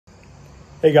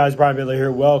Hey guys, Brian Bittler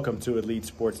here. Welcome to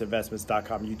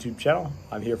EliteSportsInvestments.com YouTube channel.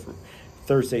 I'm here for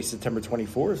Thursday, September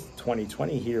 24th,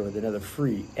 2020, here with another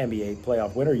free NBA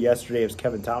playoff winner. Yesterday it was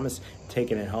Kevin Thomas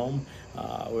taking it home.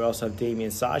 We also have Damian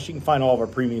Saj. You can find all of our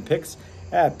premium picks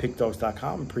at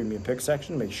pickdogs.com, premium pick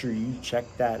section. Make sure you check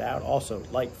that out. Also,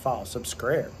 like, follow,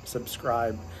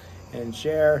 subscribe, and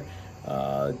share.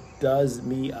 Does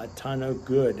me a ton of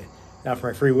good. Now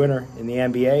for my free winner in the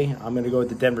NBA, I'm going to go with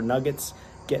the Denver Nuggets.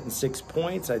 Getting 6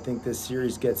 points. I think this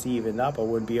series gets evened up. I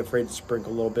wouldn't be afraid to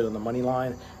sprinkle a little bit on the money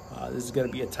line. This is going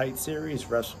to be a tight series.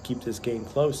 Refs will keep this game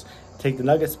close. Take the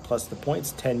Nuggets plus the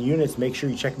points, 10 units. Make sure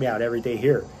you check me out every day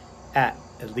here at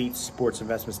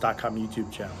EliteSportsInvestments.com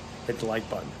YouTube channel. Hit the like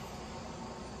button.